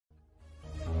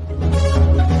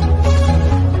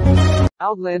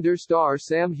Outlander star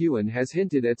Sam Heughan has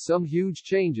hinted at some huge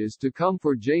changes to come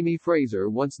for Jamie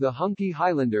Fraser once the hunky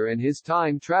Highlander and his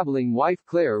time-traveling wife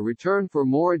Claire return for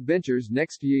more adventures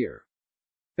next year.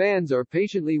 Fans are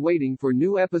patiently waiting for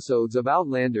new episodes of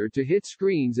Outlander to hit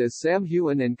screens as Sam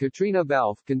Heughan and Caitríona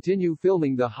Balfe continue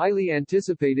filming the highly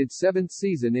anticipated 7th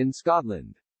season in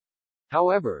Scotland.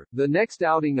 However, the next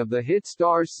outing of the hit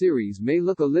Starz series may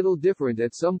look a little different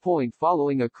at some point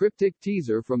following a cryptic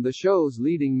teaser from the show's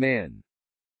leading man.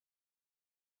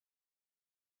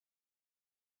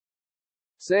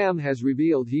 Sam has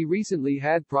revealed he recently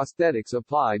had prosthetics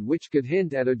applied which could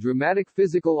hint at a dramatic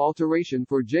physical alteration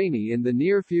for Jamie in the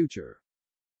near future.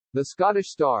 The Scottish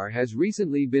star has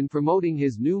recently been promoting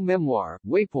his new memoir,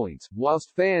 Waypoints,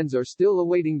 whilst fans are still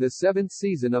awaiting the 7th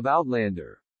season of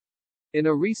Outlander. In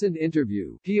a recent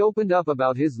interview, he opened up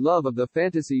about his love of the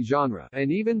fantasy genre,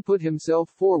 and even put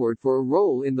himself forward for a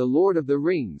role in The Lord of the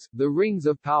Rings, The Rings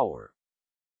of Power.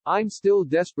 "I'm still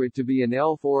desperate to be an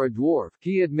elf or a dwarf,"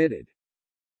 he admitted.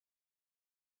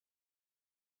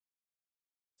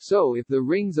 "So if the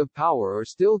Rings of Power are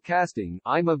still casting,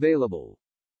 I'm available.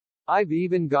 I've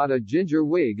even got a ginger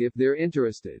wig if they're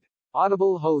interested."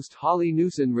 Audible host Holly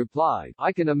Newson replied,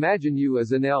 "I can imagine you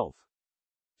as an elf."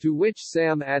 To which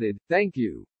Sam added, "Thank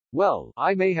you. Well,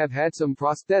 I may have had some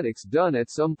prosthetics done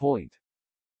at some point.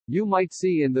 You might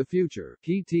see in the future,"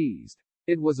 he teased.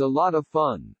 It was a lot of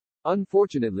fun.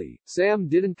 Unfortunately, Sam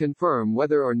didn't confirm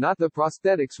whether or not the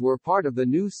prosthetics were part of the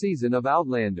new season of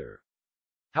Outlander.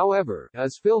 However,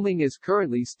 as filming is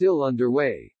currently still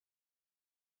underway,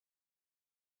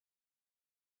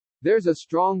 there's a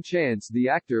strong chance the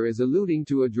actor is alluding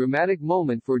to a dramatic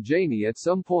moment for Jamie at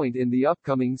some point in the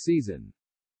upcoming season.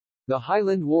 The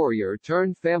Highland warrior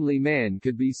turned family man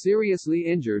could be seriously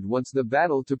injured once the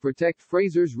battle to protect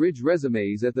Fraser's Ridge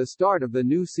resumes at the start of the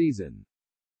new season.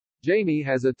 Jamie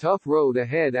has a tough road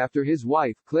ahead after his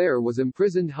wife, Claire, was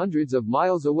imprisoned hundreds of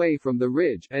miles away from the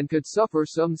Ridge, and could suffer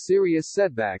some serious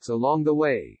setbacks along the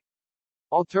way.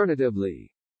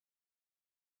 Alternatively,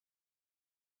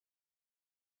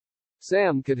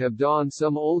 Sam could have donned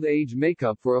some old age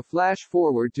makeup for a flash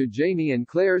forward to Jamie and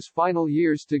Claire's final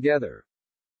years together.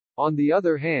 On the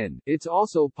other hand, it's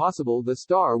also possible the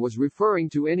star was referring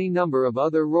to any number of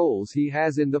other roles he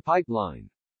has in the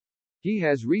pipeline. He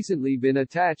has recently been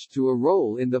attached to a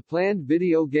role in the planned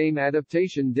video game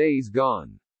adaptation Days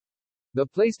Gone. The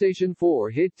PlayStation 4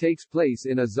 hit takes place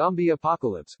in a zombie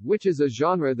apocalypse, which is a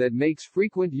genre that makes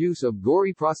frequent use of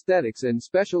gory prosthetics and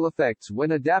special effects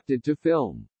when adapted to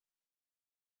film.